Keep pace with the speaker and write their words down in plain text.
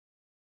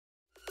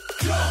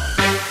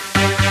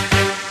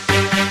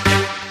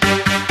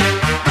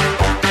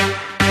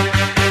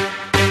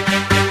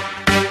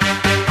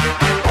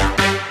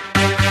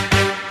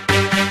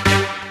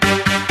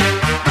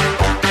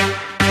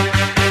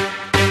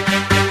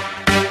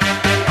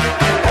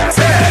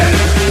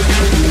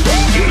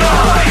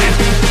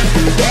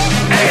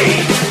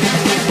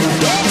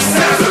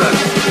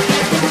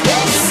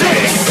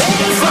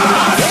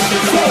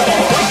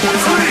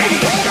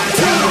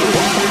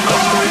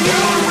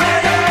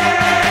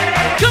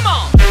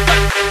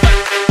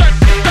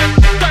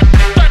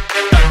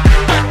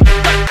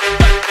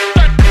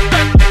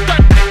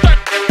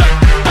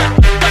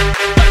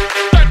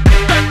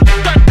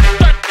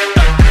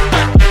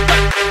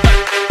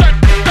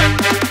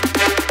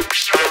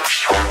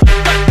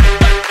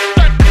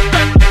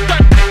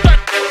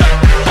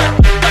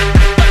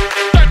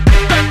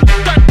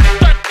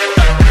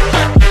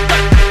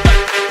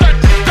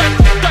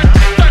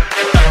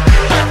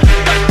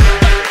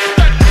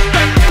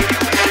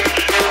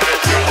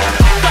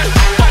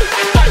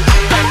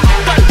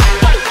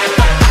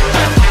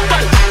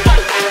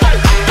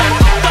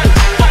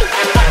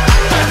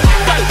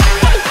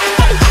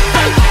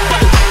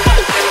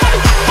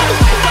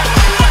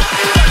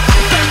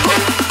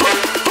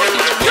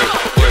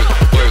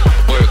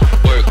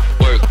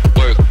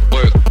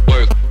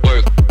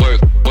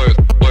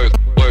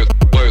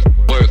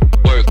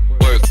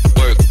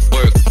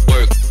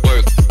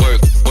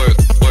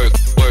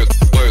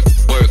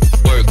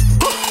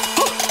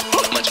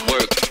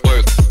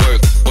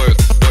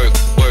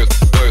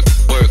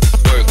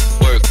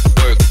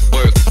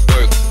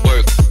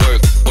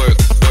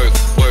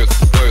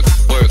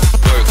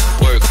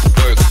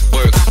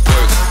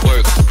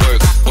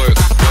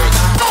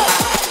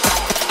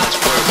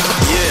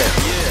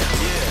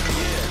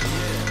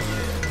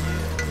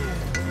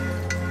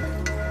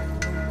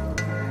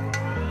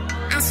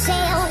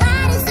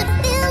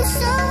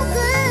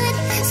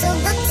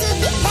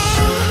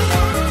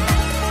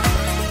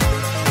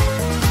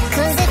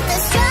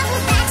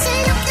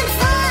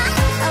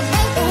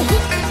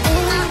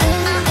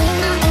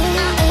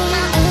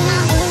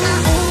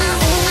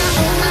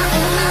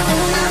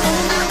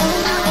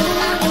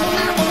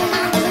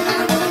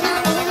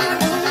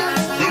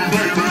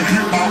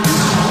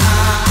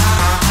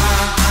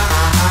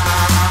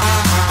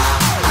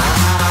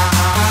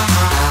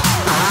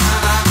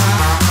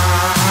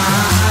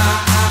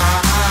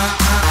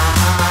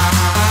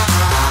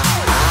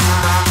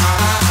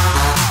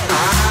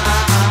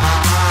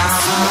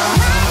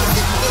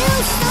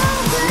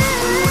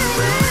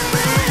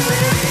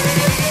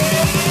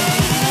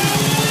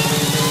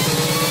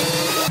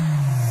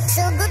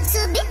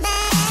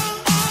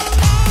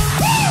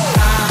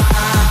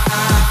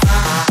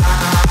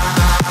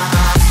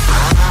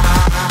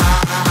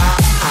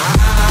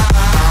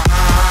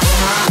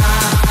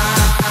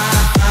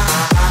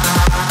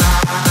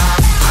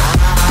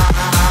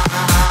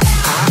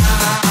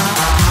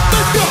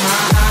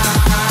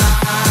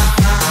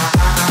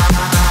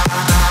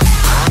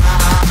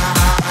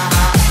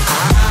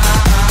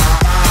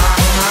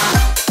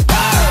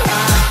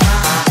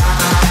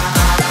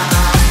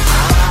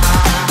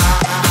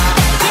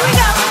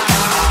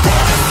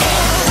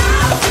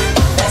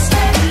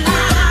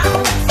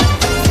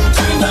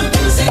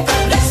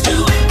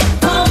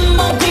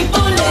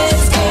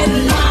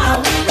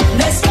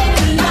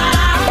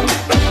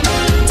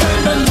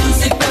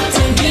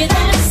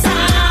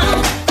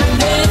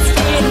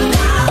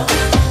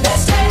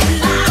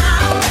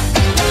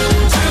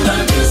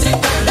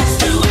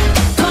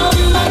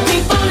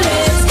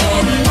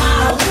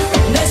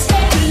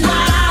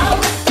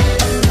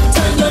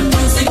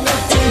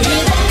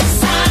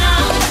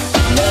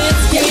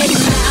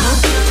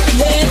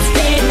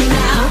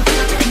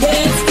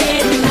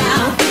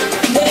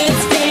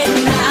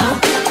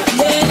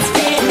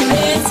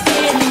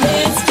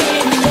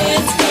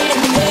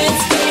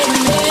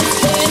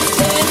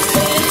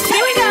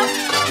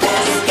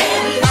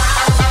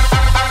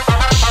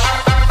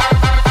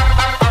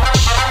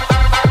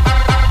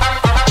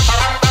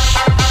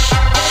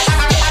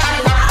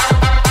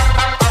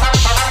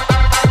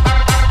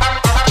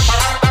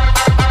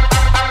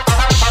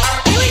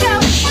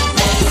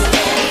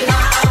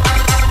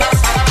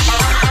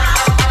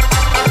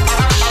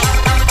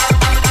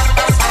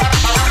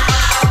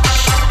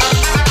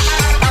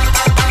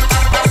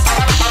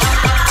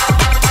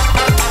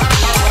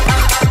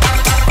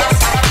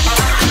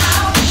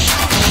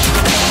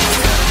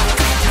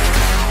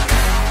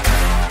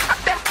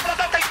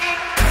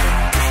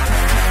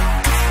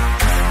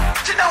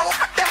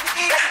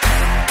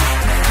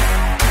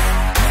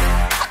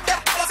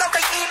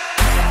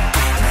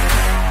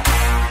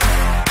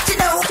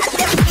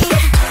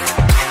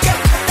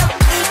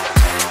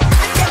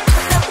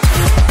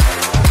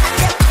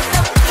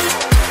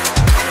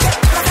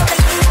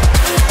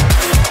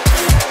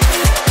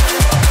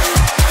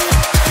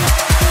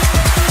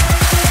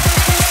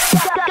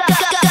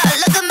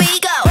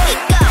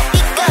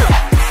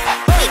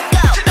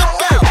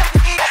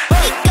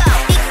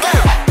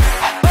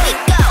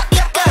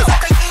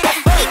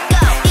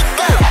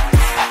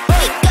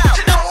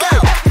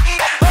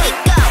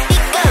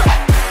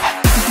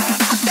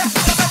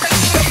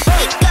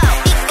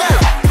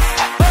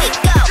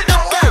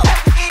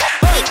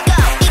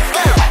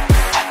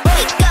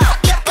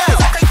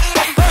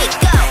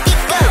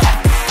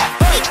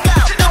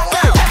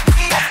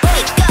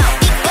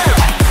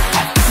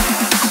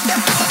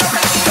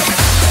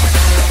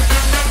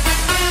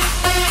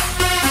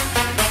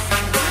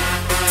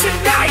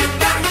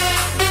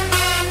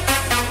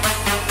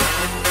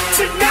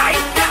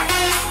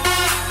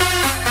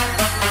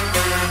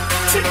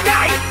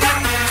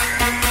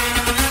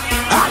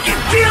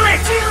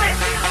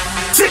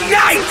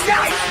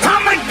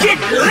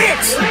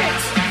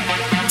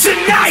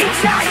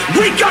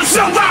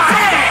show my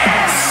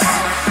hands.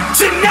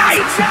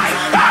 Tonight,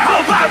 I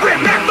hope I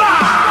remember.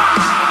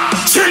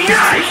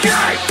 Tonight,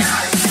 tonight,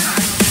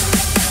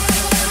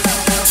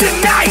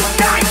 tonight,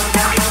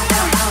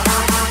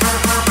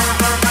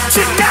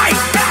 tonight.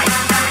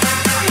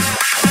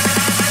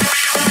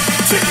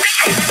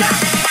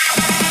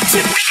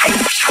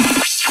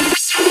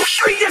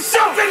 Free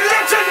yourself and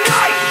live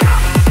tonight.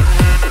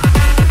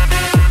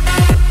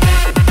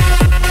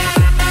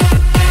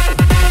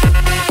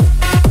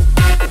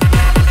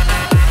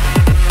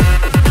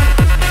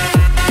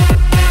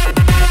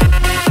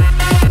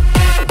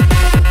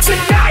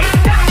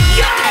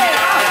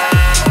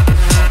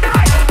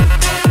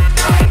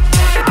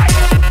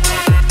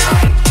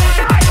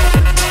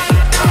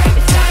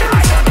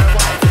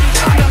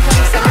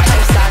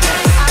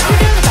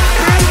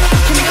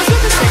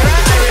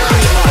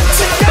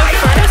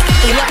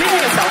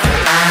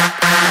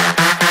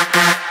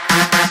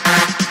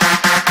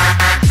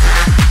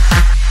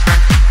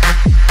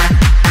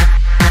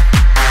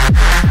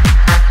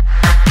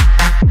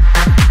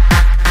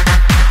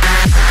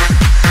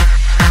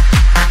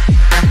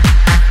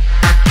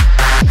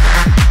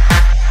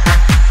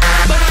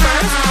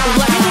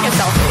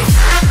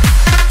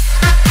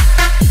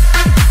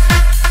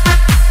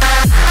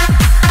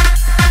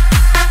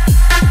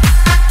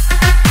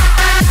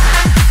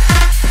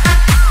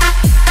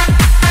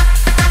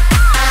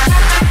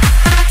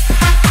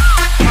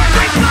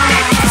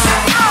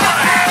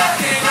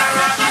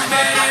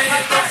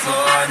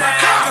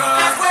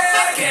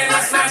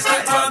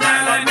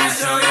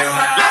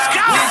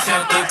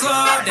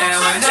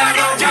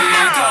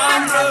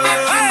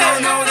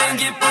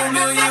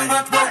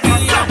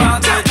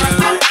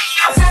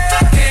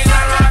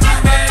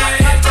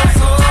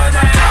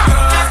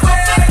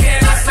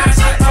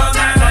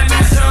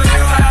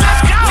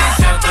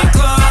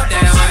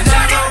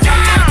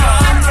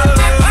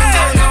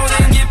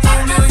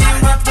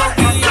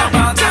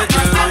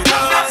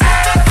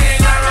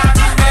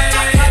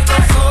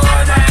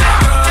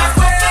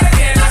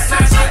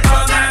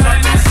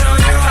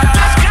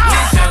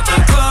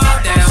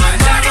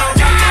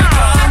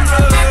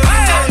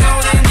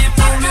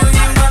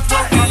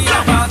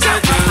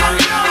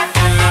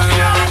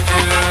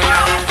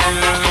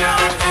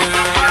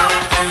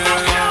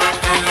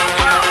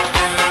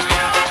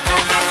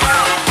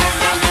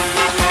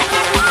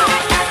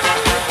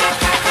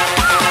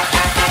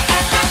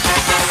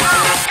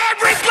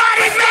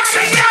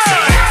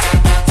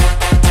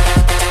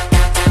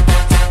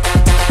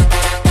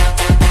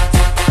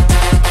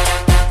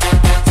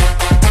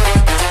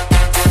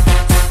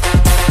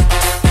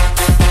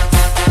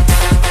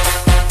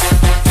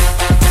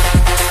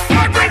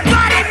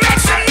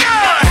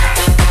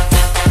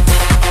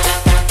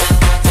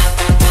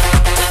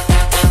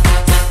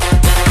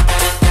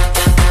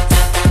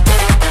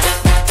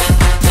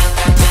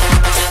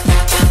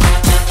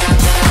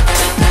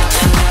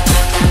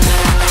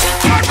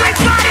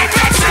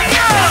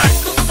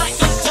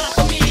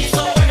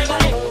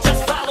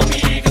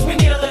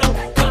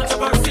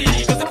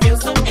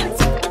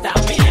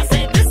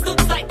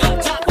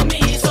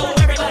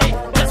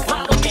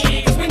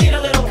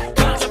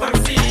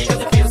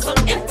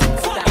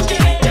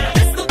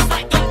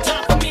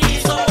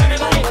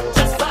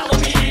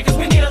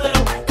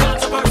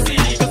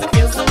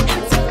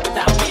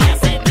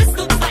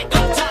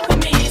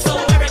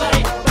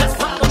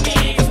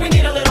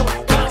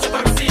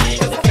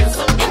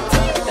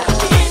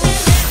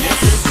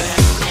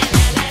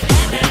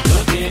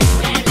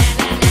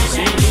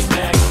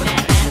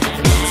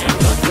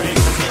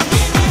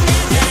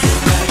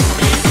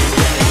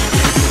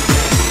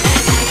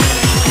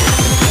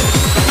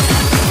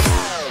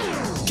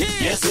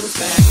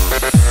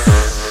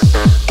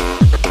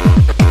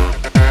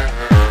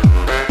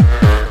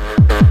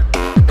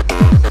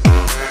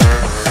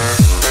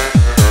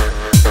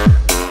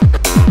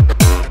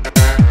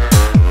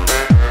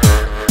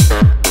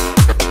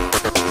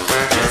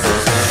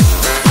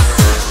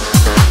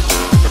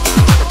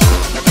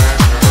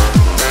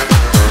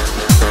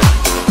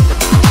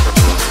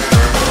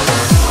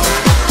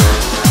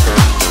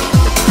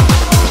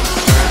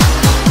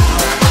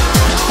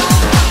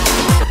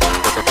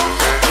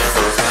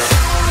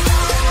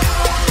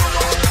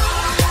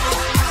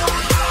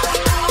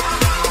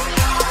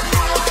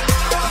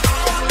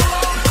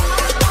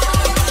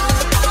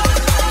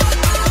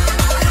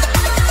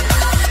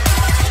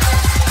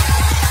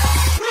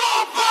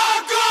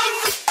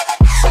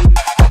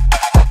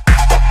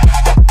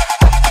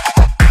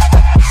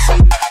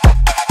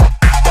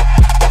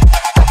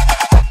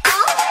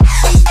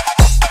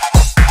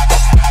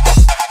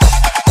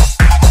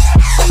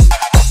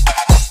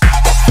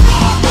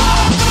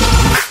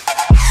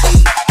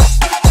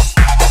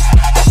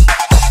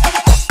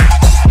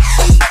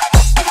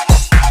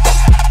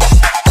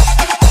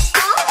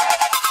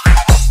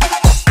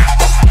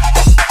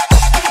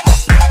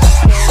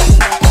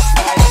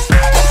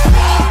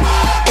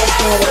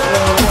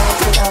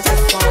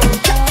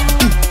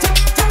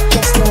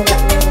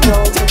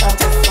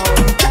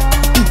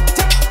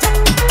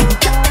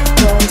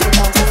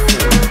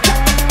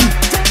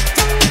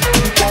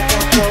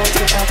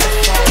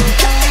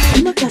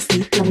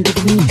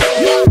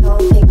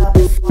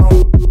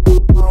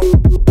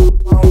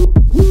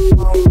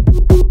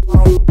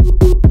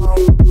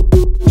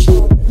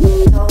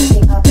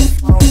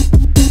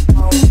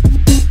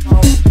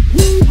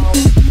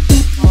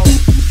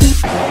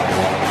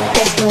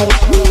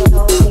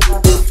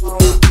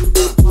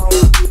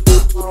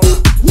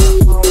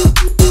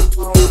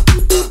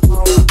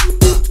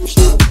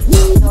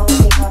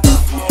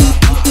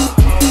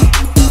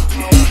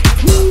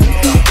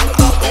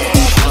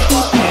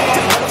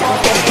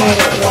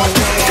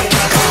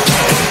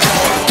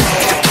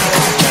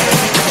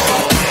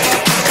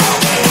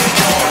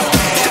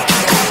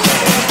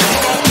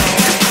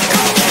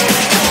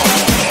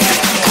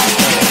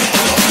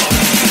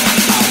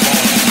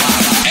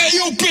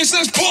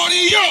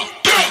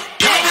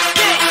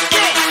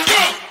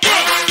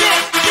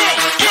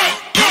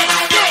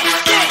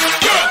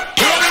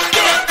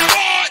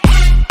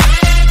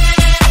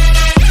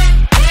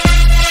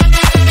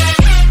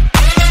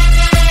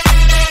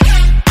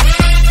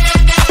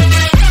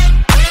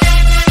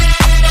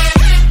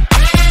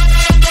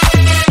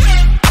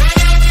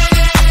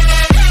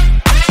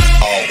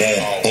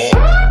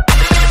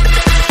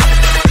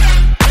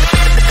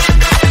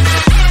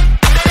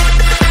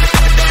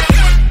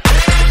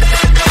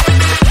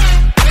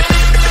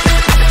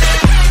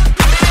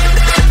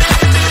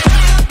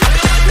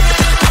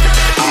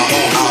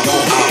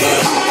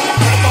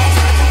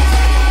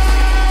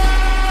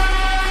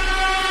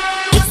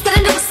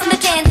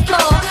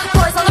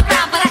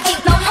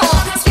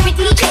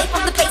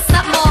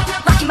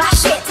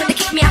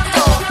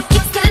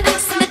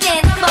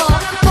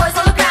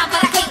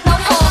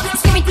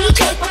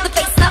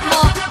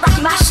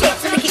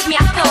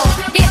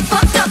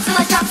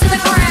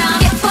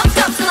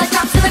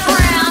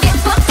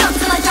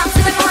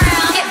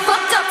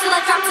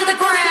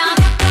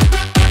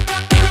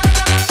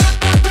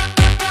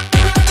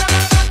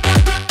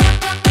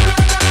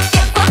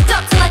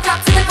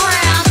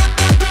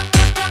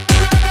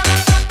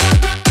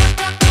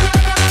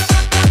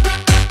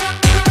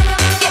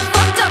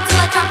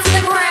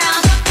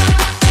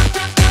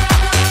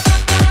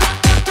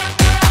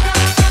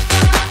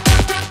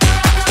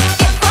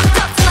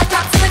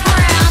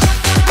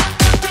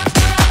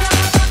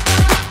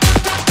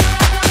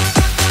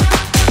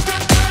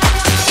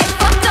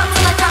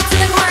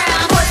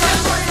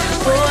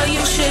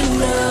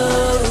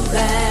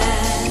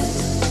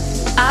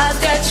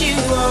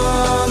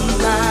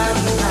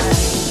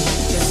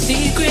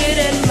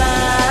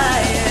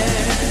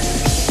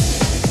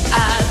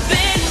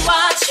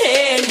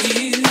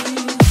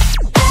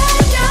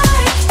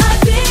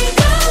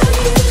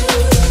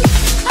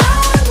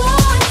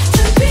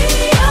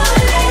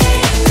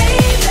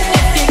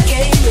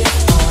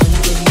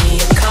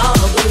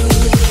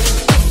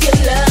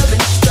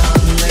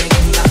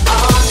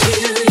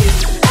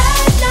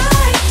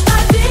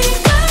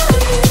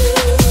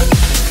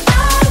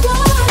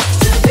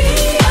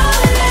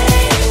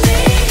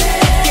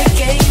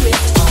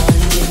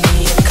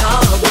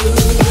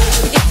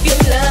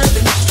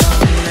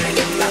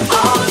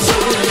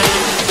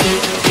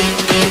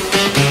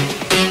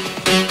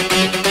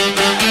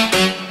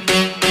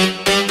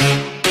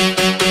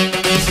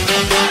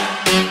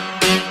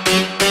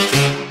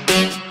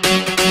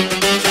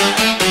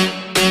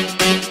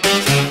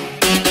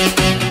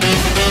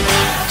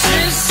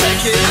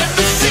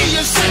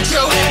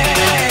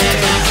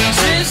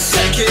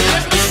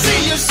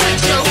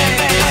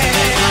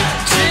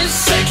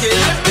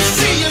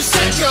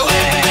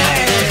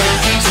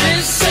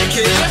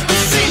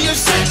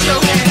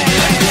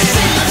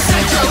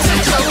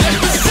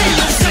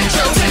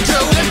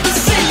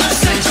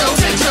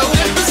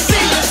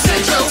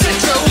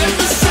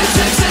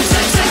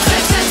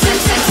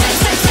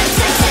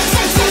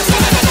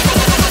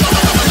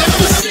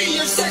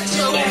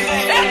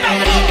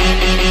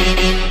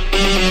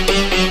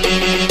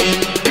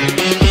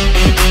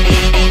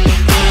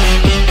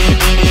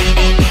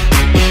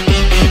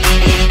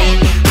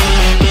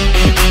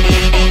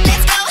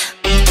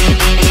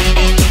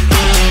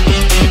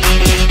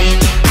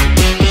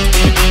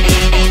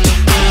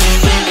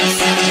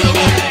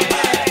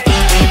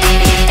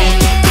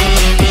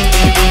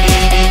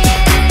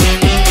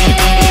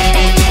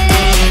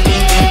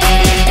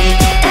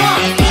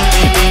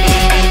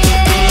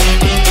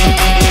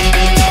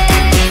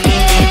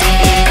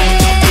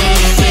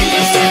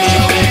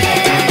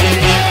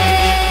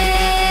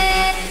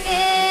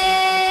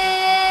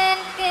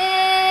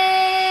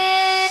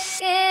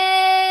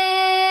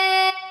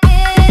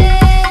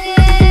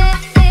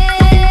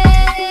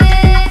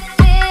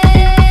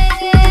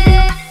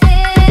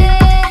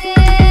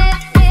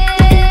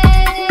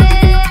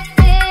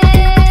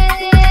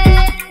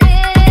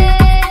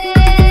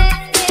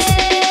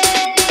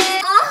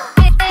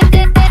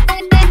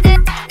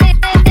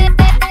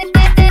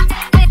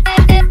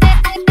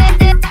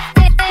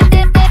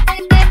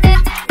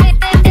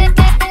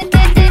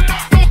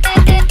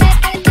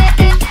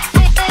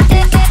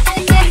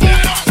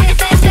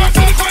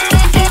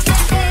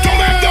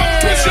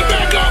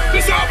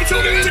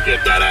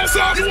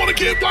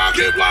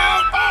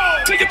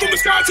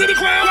 to the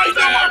ground right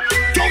now.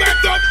 Don't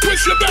act up,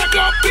 twist your back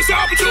up. This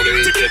opportunity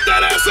to get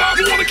that ass up.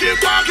 You wanna get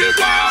wild, get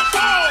wild.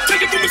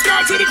 Take it from the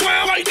sky to the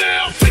ground right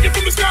now. Take it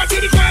from the sky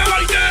to the ground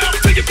right now.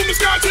 Take it from the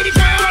sky to the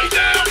ground right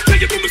now.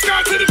 Take it from the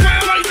sky to the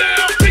ground right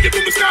now. Take it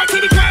from the sky to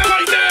the ground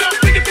right now.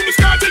 Take it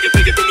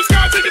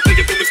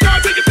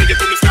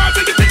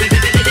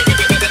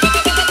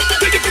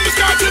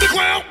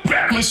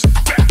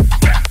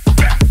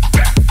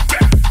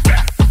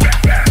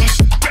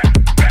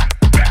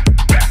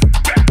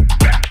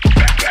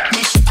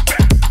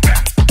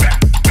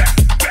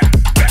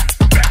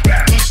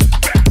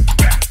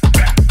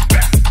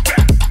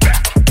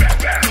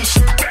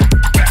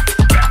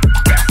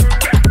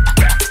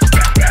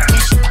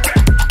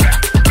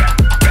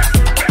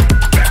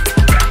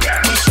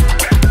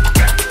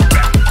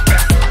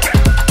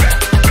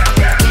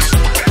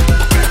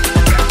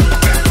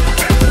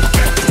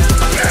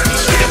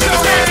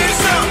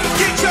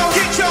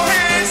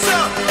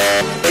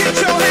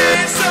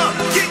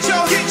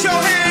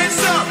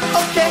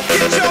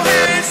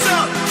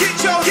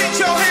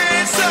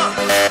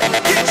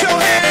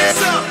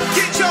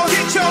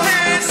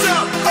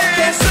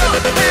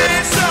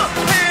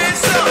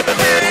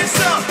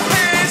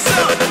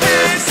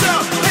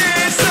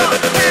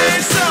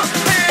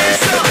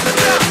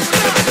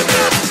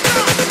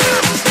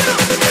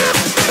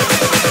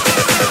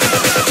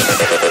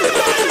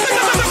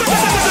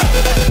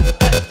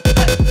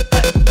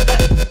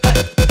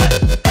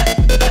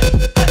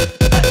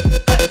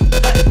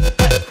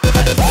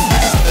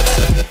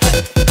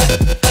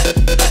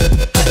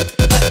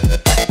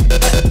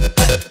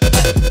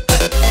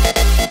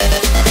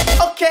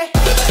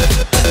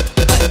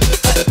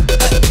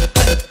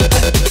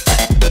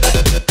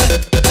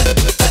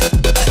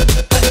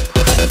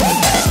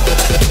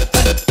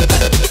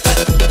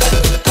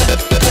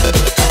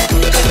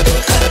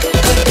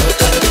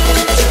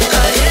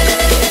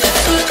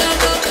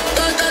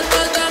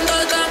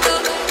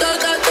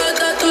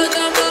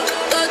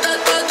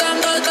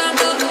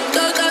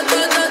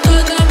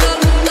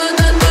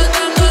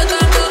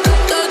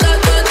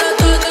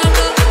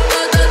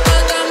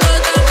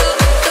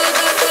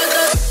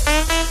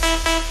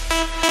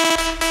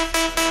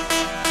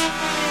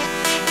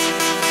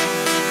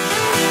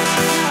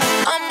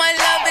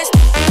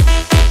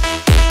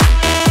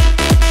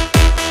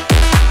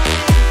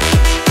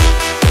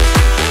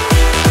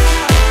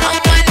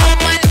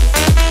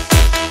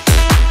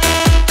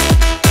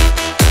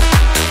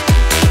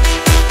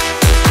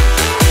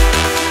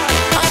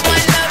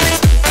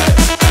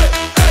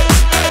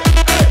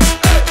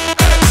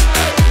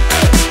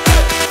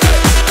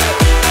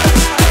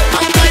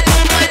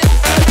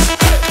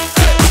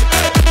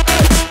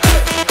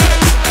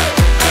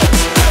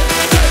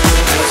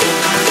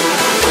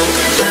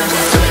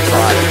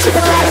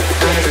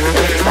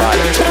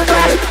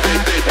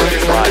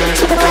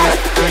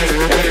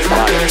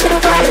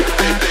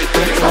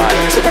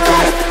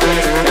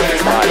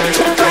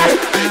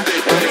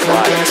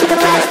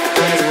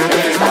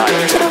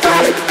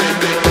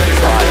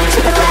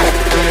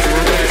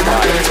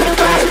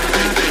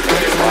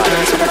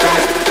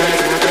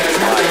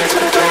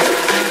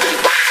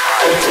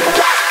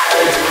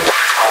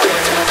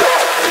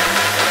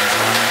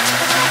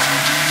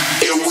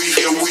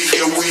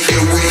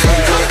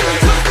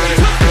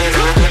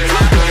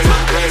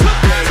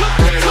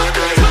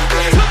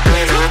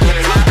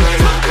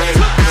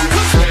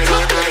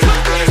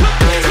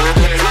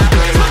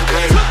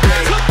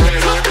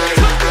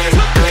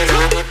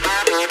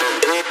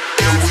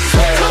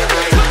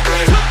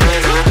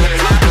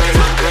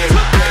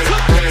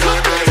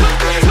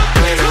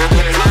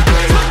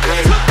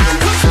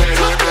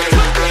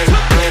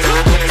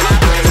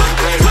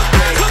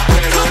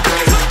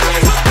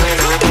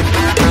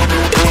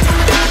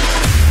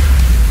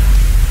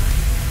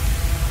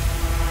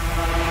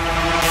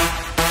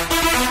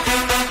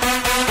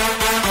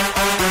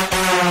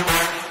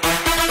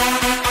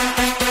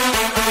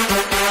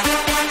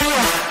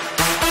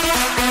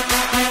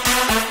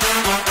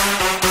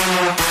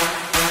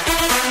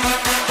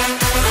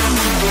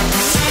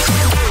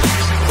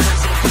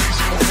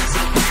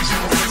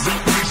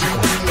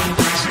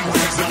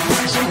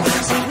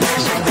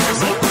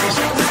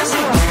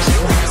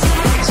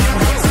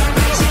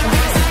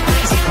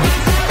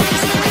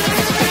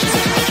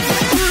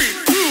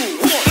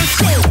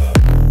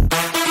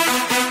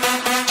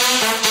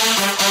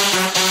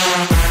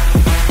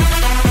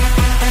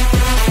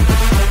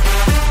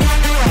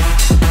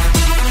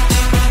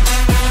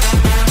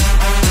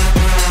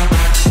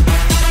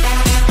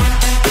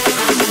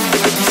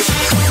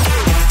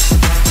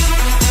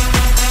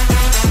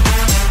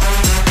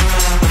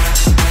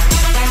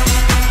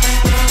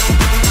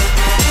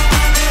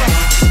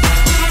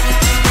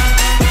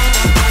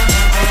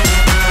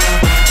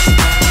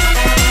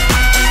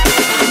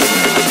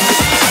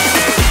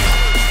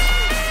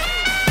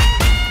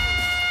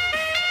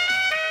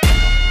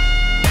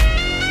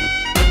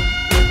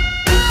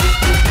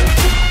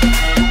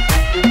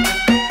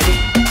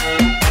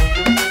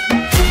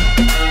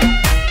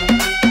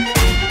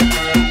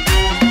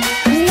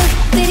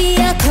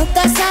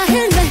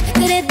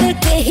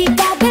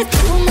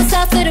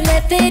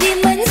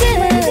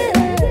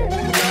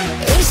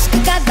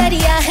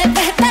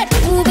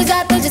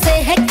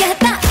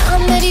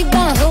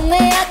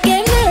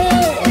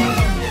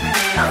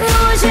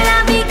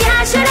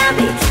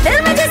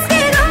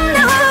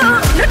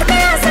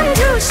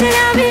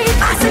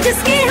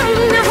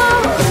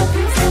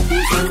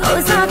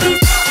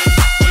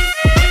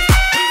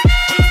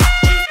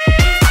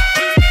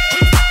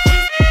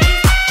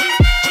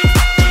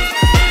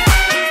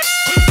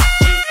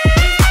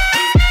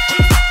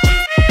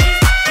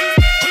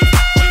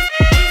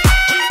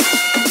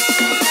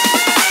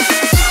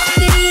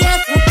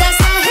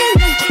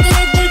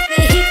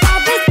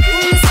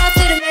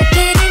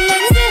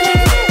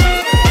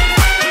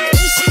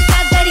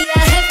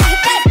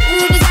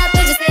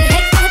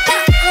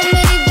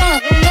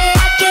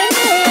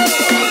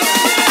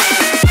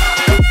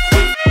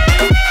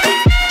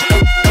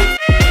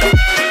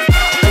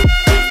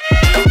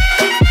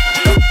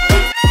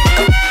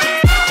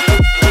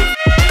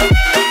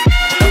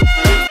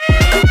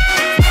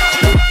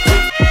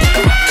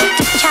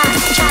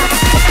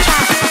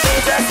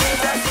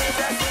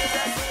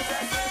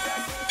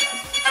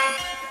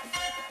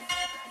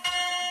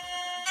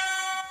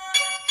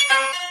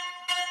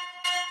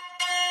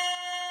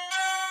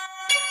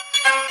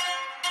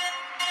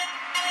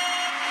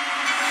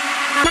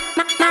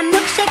My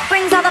milkshake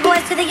brings all the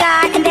boys to the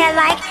yard, and they're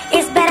like,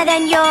 it's better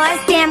than yours.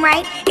 Damn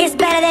right, it's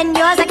better than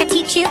yours. I could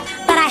teach you,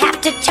 but I have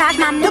to charge.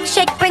 My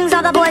milkshake brings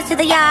all the boys to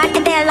the yard,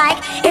 and they're like,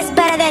 it's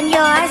better than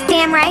yours.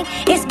 Damn right,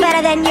 it's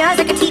better than yours.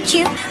 I could teach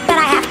you, but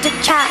I have to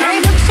charge. My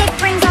milkshake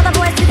brings all the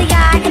boys to the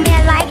yard, and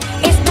they're like,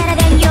 it's better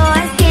than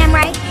yours. Damn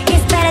right,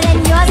 it's better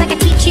than yours. I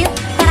could teach you,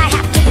 but I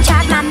have to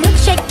charge. My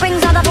milkshake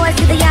brings all the boys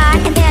to the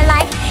yard, and they're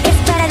like, it's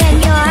better than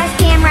yours.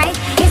 Damn right,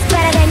 it's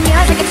better than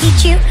yours. I could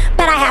teach you,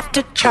 but I have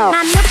to charge.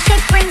 My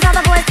milkshake brings all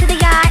the boys to the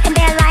yard, and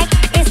they're like,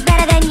 it's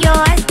better than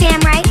yours.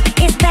 Damn right,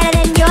 it's better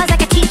than yours. I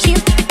could teach you,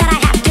 but I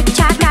have to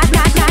charge.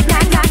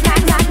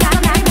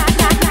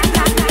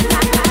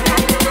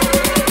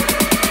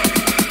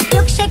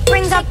 Milkshake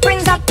brings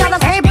up all the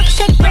hey,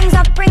 milkshake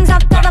brings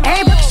up all the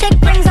hey, milkshake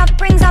brings up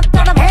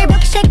all the hey,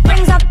 milkshake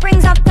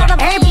brings up all the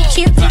hey, teach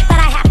you, but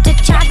I have to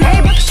charge.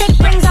 Hey, milkshake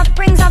brings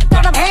up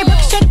all the hey,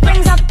 milkshake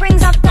brings up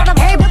all the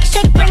hey,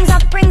 milkshake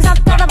brings up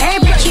all the hey,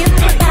 teach you,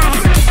 but I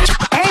have to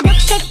charge. Hey,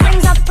 milkshake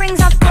brings up boys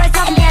up,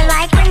 and they're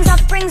like, brings up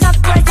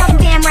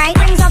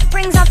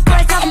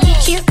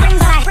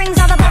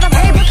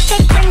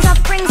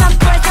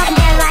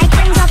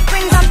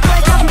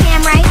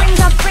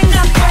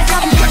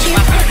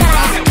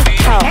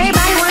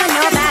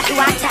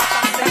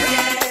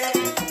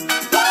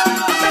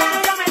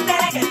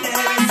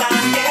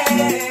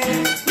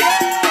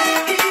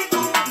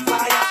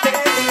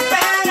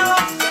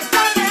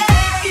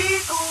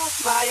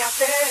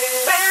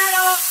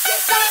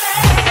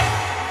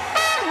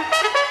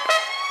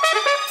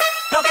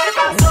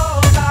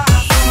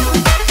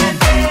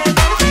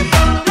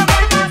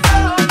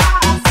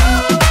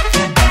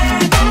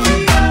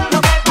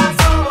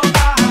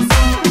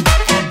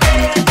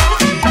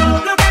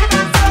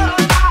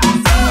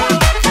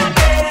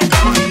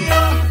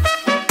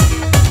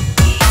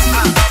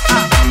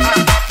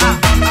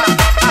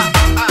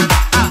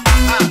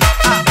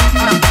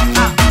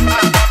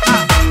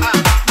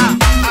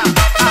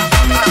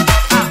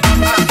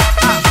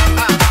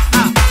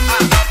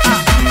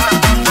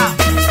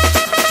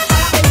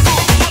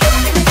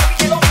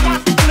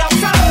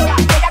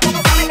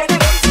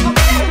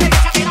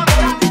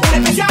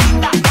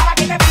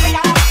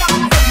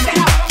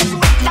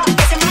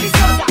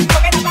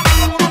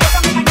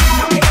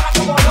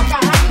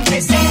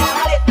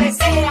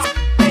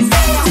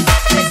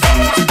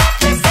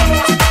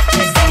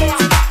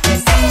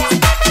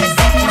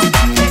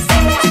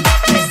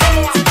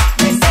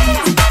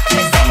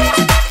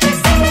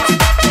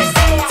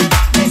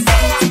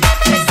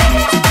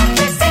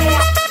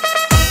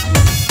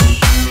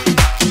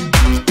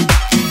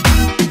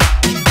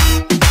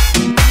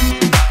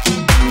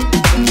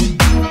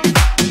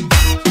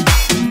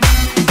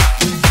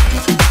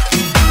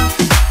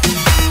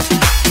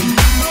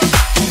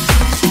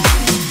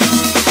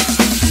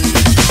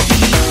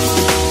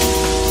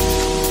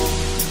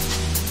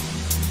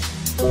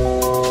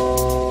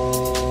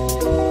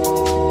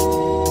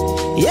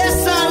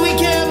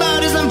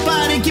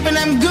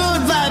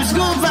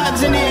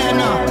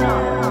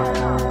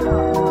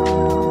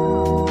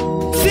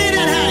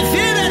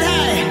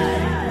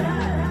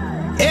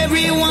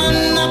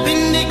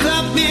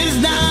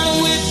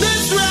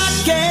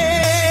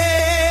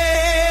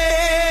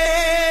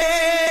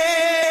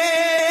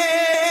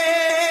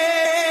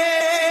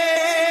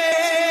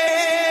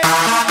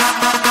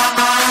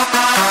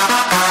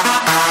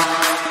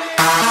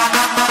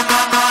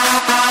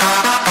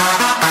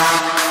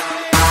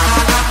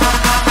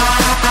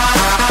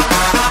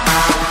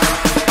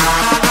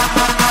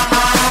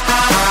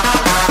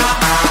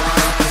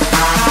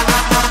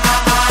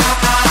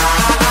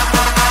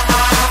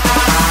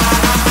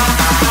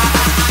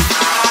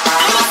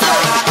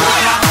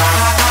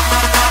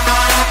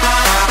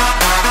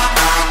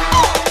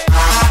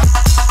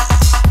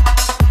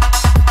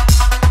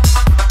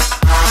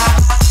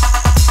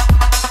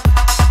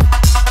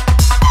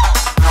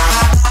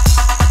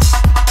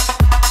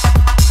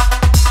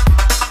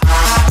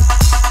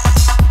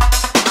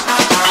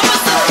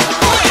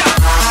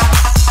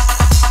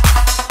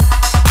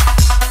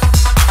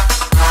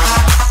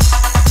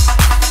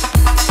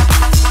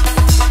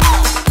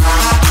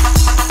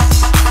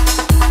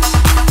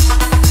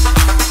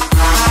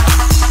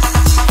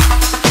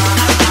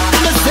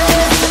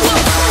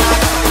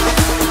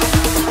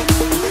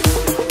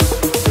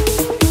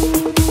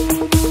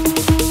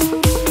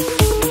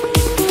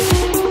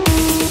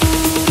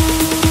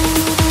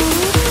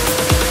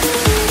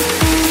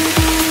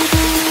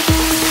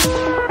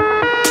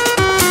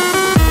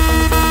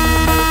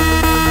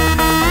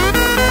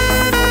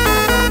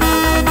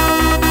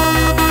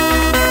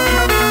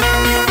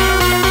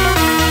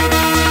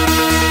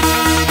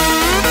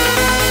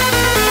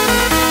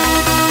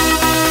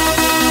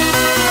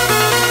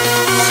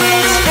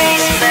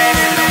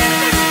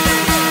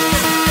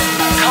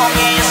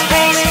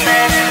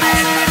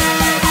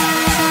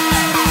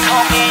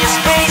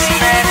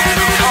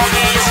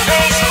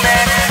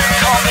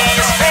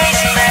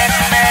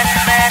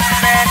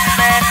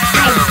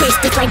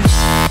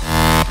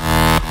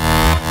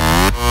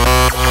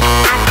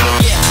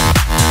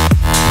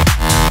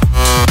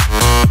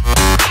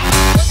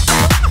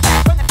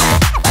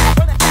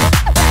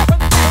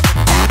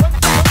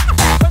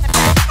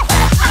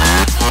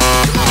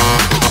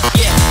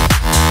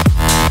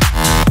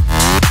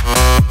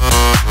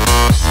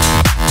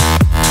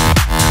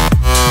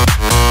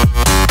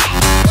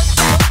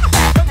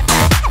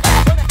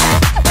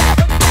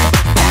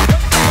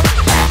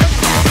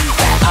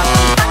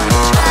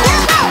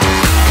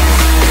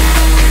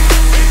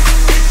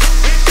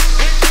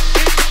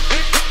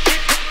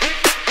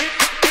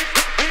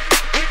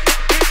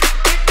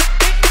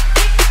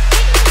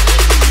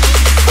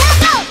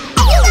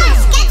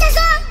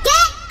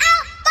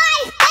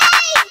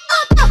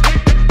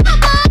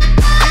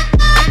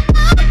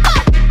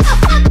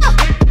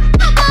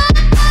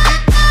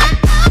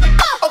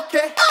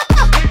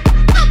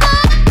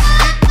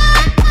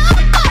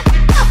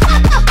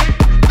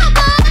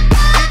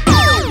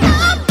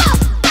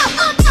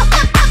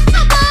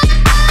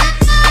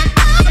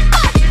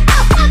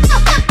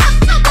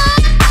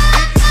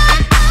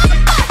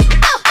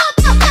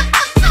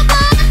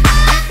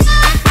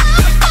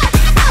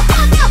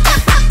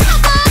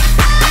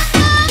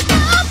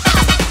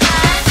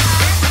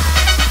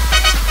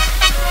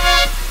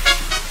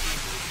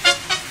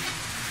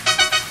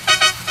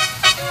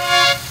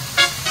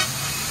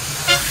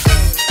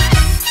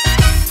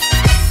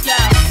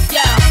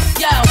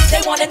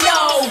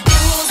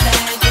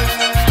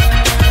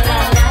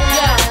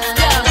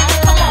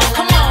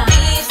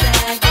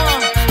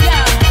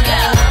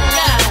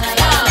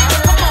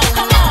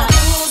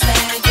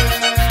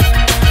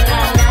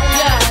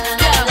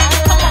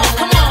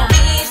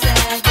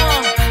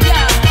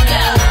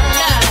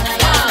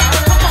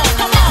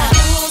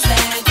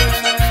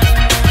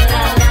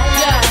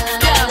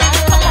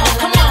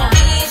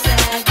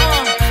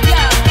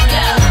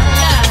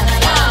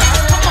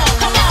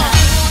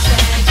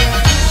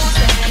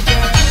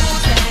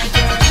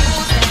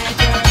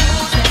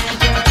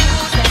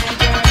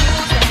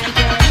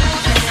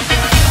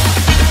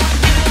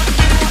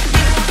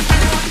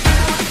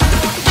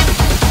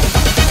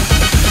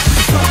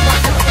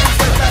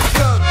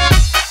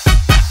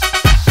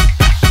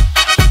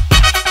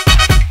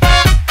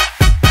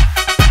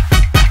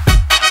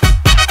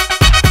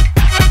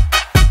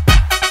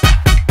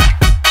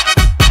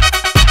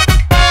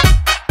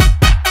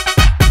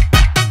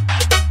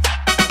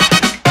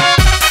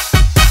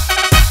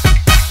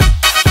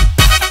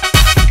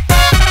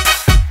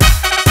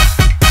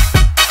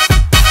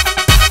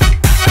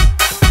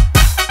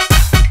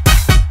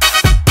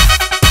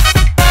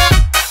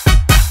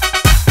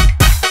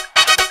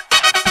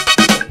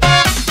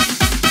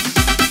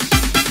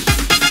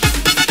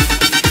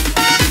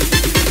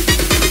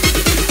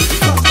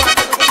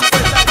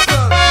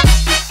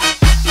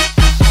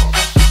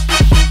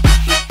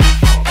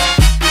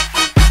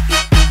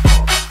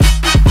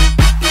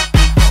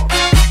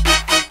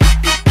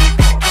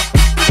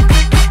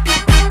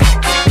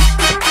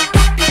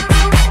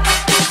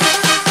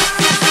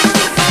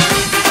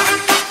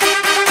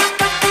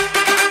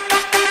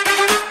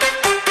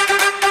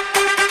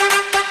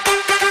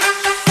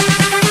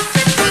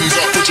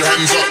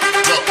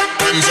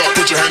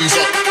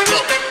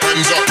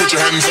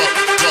hands up,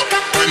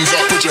 hands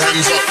up, put your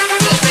hands up,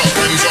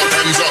 hands up,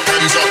 hands up,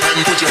 hands up,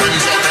 and put your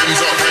hands up,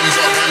 hands up, hands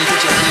up, and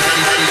put your hands,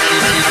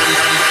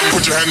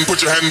 put your hand,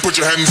 put your hand, put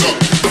your hands up.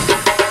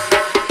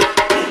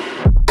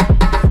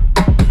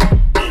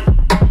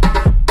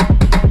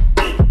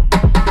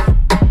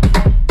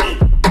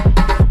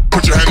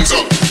 Put your hands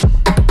up.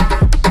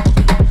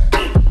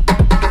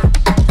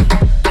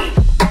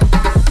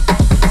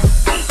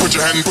 Put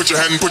your hand, put your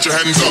hand, put your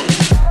hands up.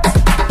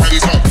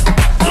 Hands up.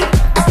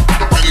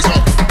 Hands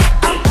up.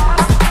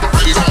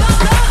 Hands up.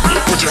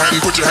 Put your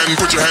hand, put your hand,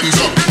 put your hands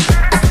up.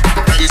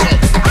 Hands up.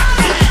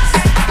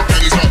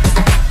 Hands up.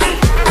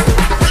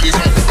 Hands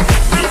up.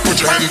 Put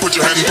your hand, put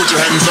your hand, put your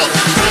hands up.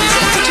 Hands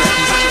up, put your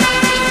hands up.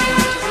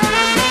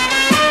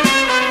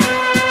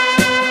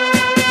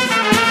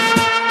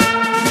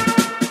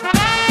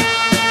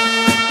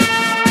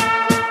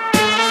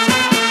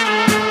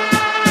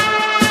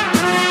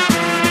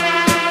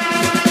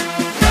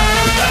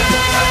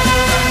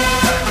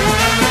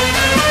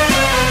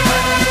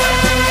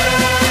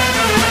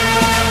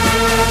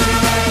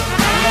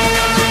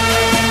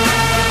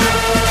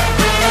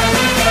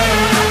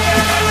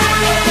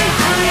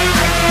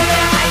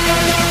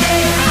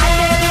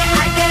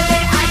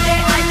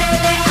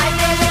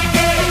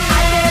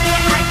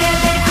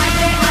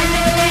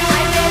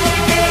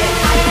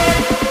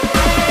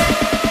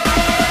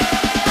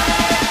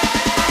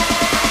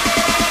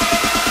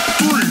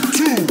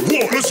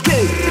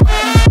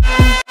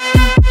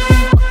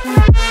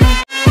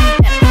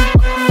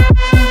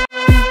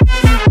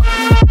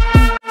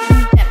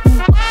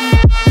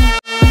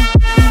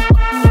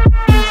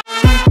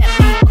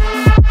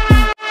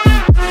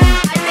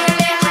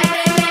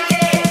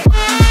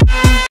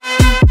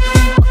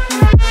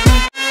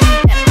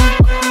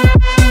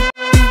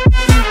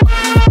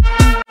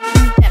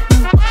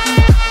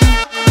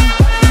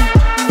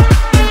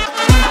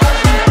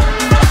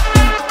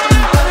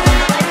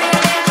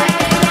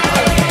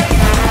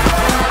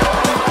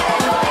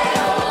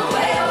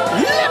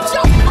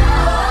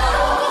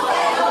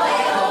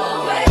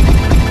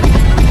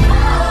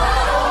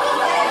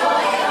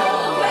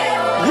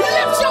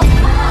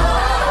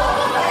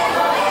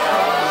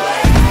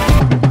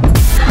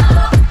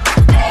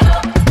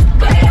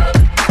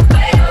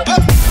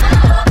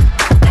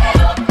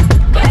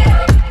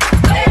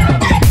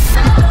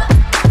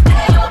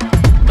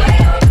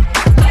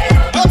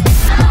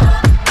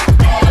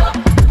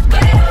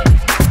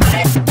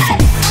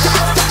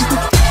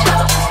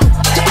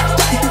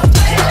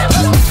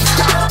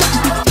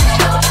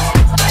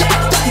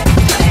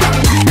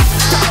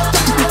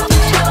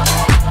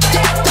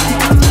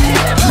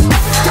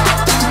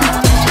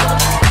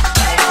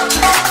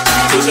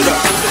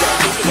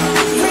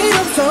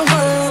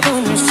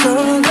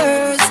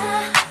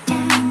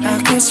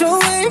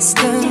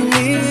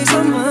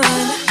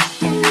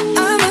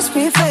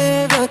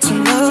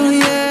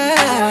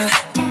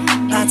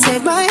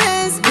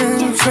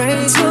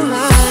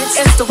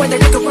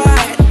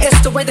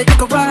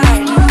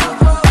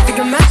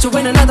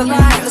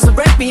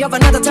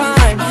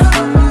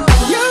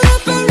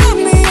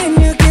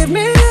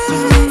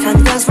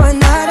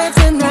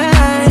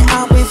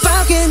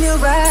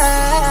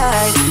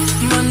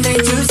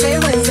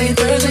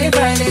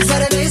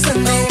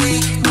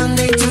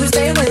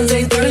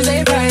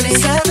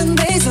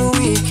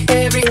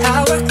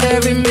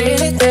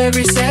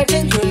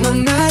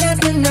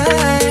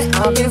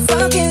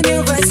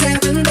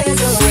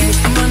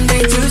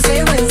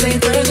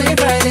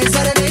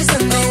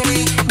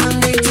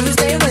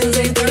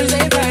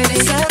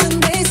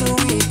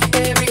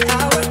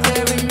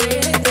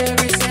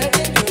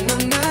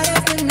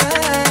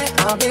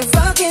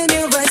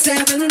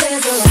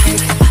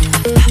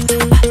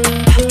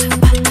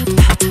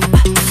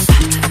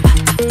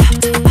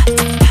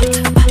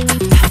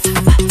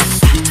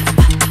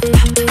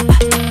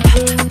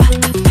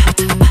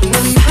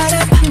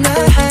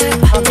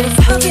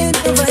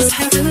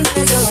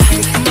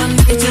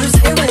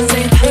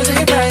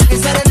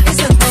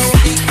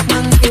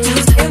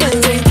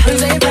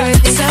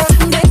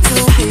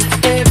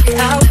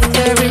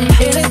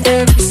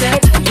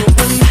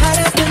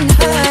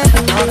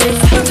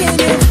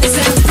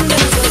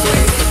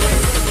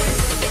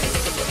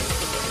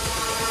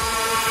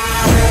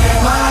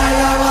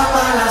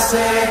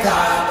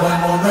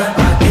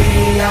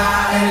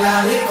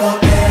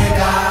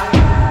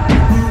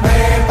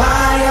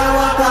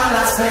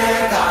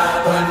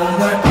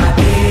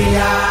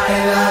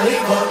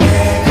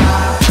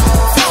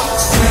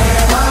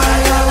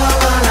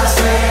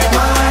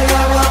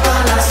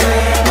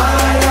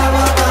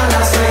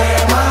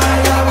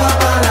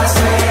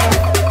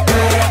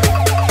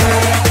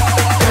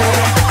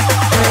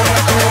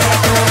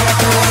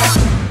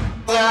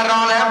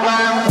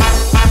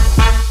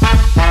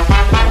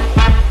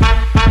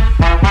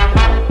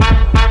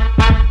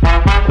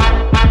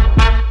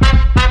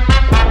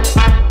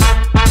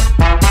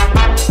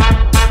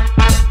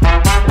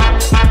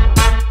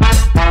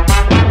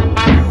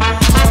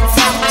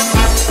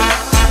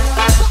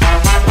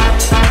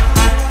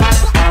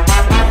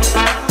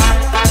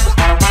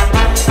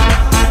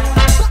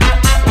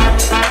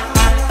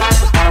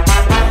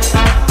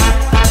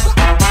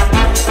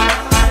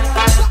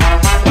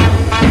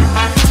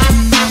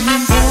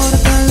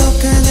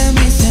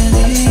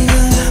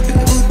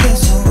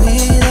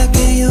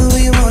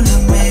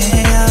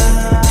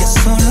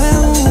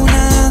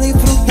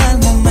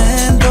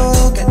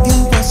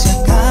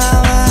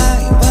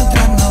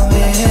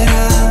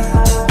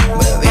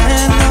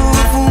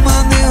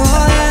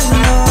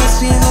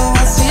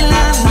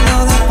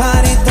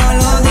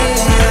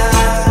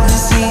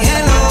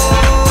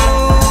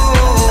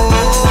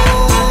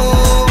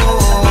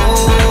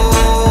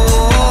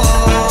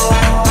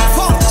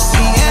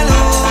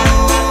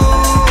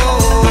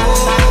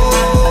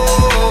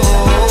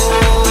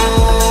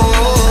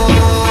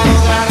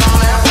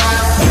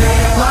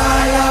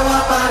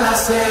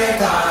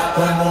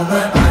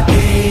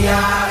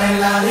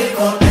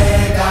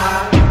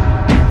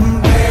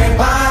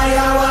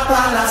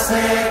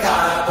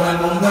 el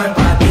mundo en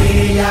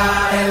patilla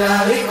en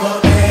la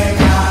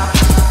discoteca.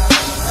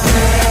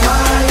 Sema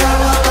y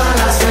agua para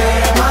la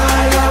sema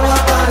y agua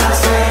para la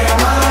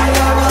sema y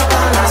agua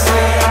para la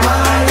sema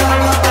y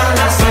agua para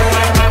la sema.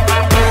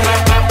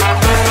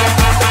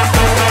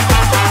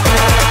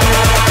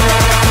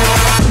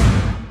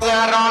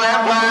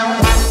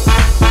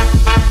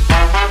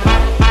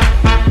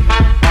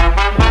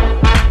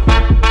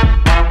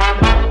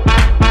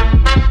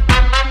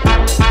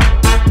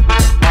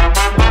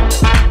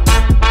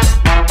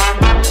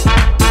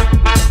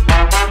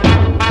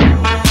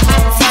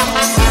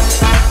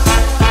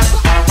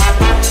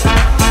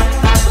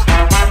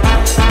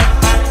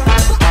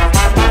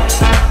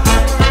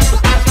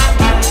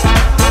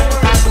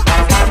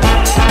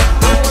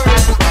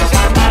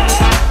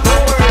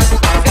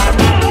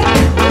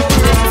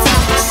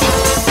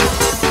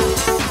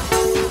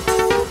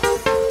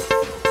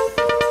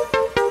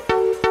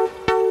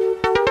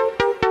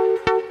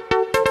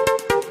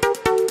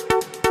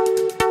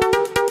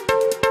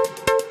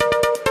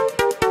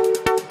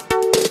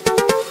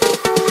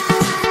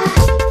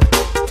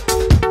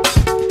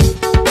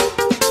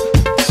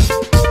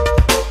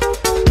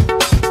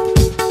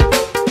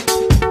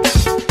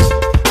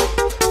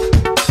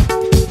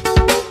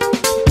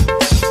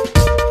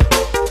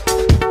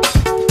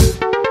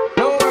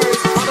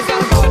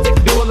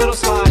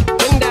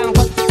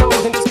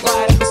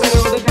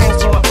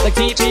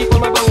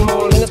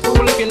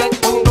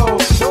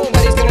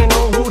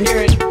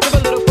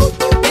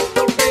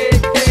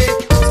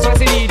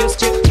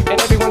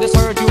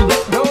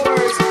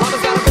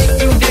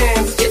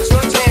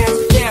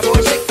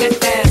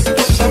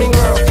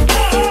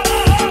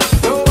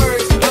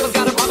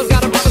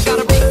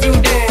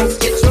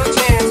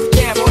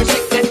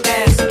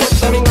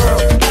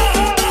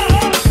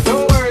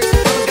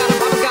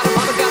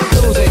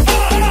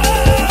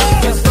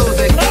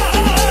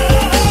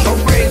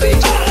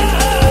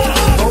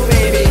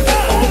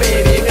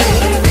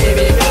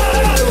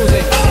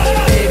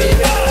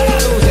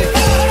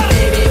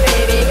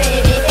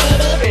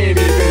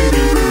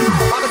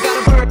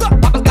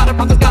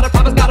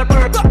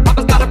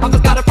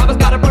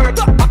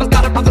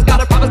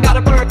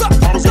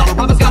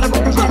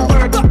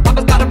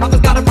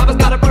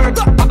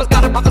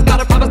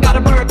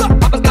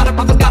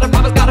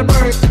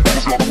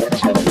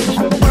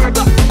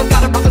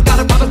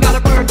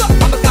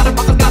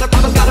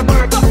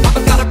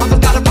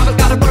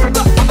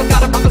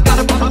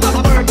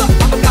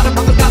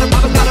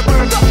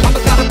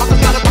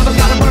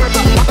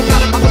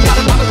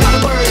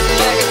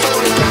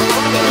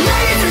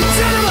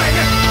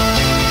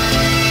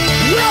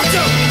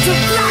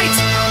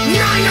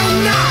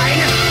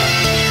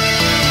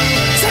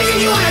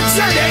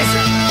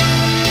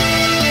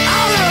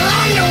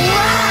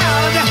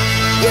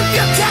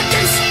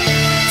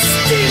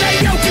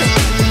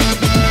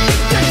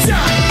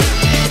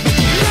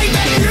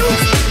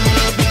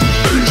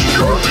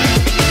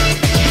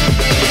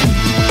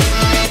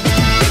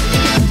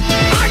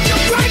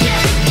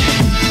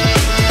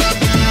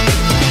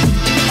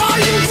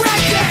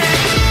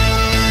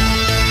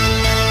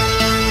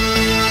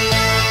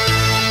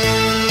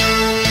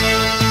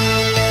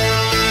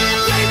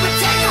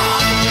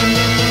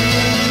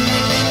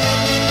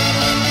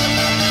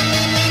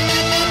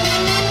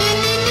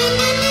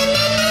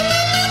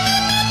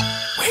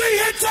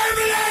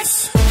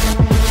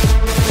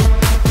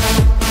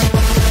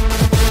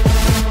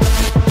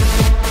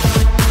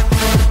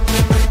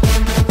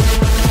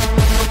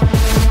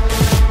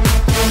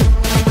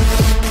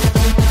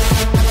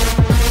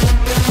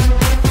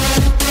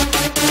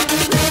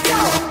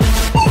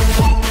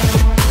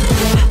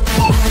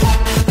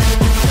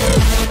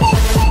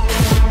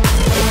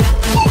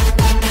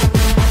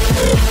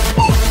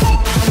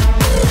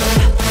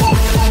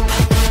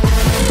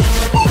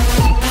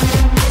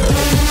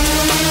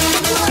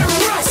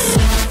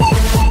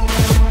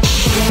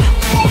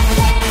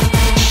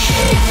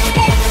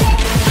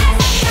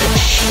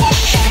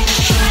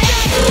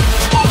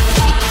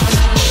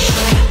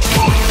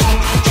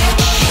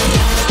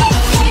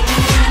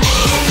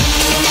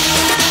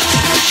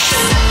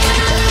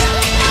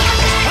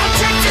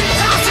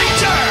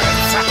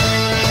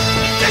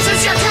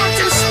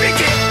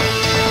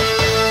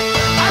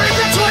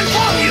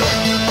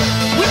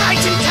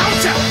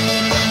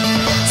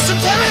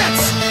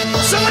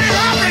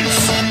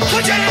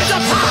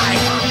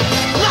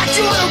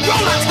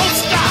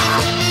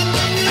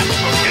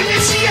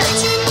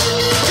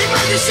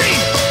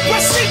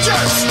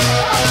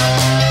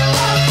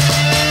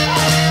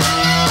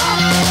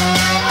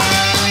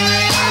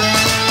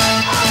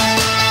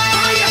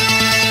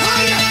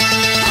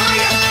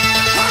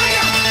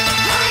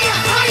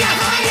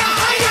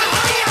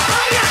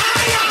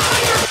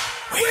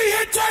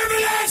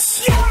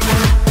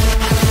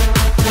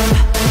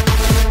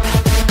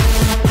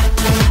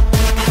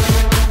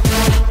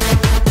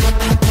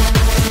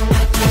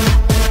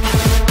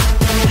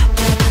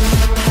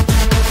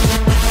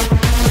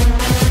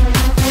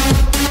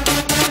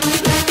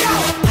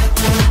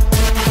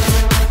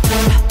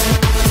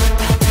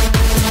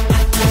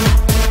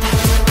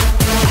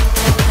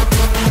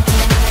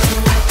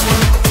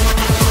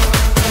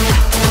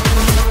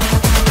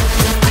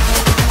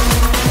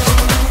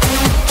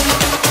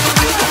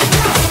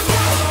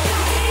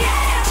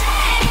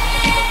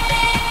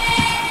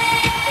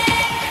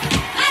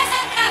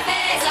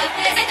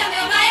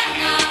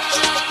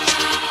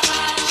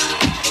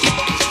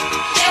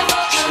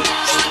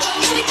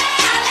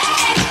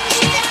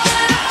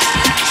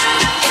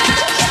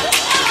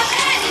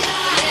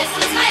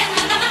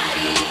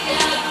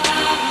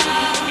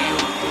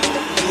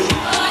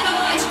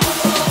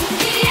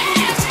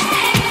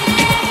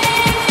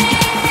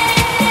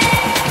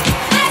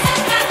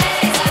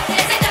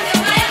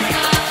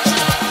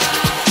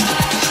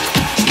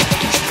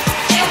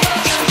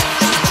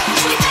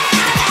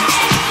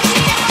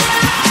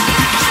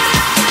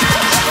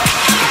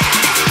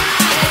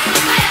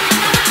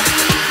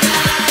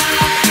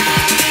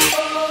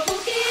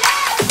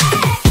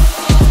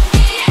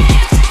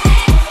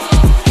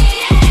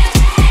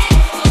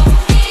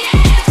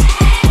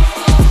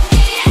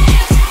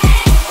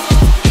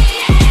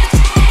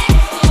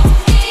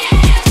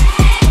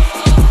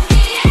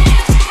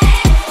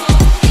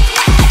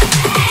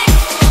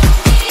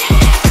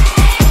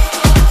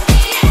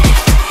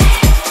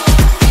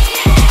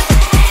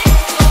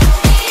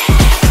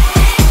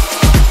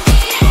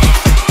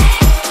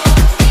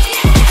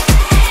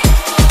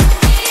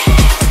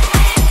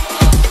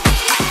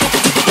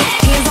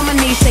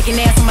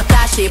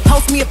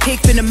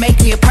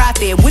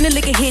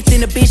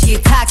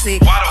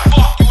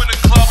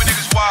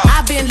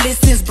 been lit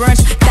since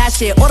brunch, that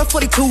shit. Order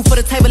 42 for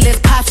the table, let's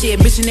pop shit.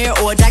 Missionaire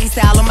or doggy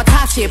style on my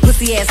top shit.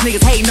 Pussy ass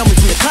niggas hating on me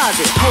from the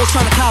closet. Hoes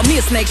trying to call me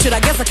a snake, shit, I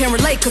guess I can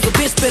relate, cause a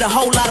bitch spit a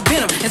whole lot of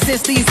venom. And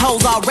since these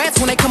hoes all rats,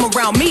 when they come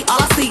around me,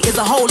 all I see is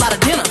a whole lot of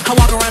dinner. I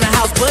walk around the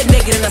house butt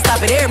naked and I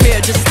stop at air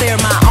mirror just to stare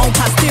at my own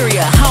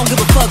posterior. I don't give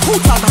a fuck who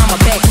talk behind my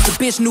back, cause the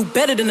bitch knew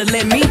better than to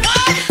let me.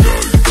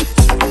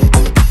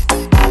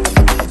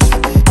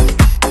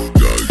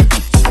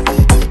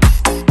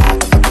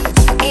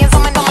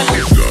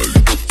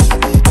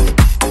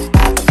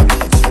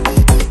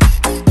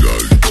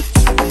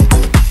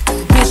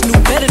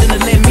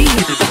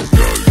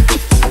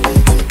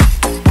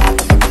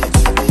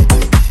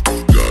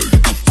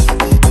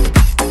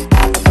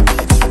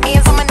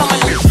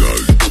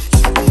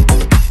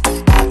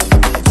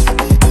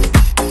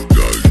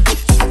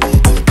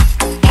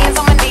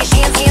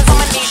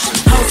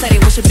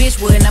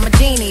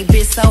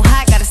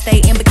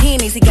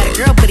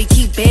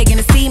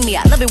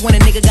 When a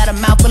nigga got a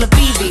mouth full of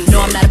BBs. No,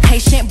 I'm not a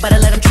patient, but I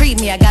let him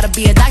treat me. I gotta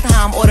be a doctor,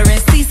 how I'm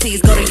ordering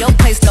CCs. Go to your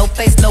place, no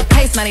face, no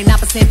case. 99%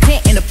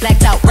 tint in a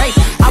blacked out race.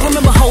 I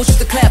remember hoes used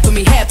to clap for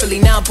me happily.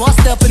 Now I'm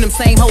bossed up and them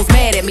same hoes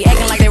mad at me.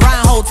 Acting like they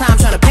riding whole time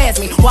trying to pass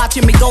me.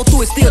 Watching me go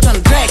through it, still trying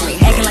to drag me.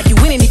 Acting like you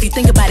winning if you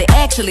think about it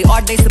actually.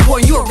 Are they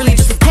supporting you or really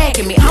just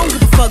attacking me? I don't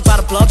give a fuck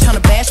about a blog trying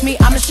to bash me.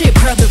 I'm the shit,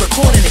 probably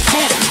recording the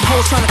cat.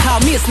 Hoes trying to call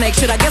me a snake,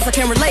 shit, I guess I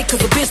can relate, cause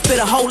a bitch spit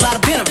a whole lot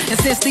of venom. And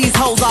since these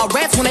hoes all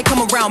rats, when they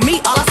come around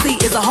me, all I see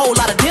is a whole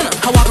lot of dinner.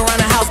 I walk around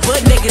the house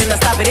butt naked and I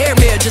stop at air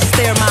mirror just to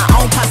stare at my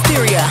own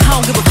posterior. I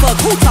don't give a fuck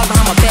who talk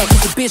behind my back,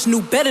 cause the bitch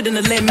knew better than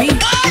to let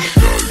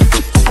me.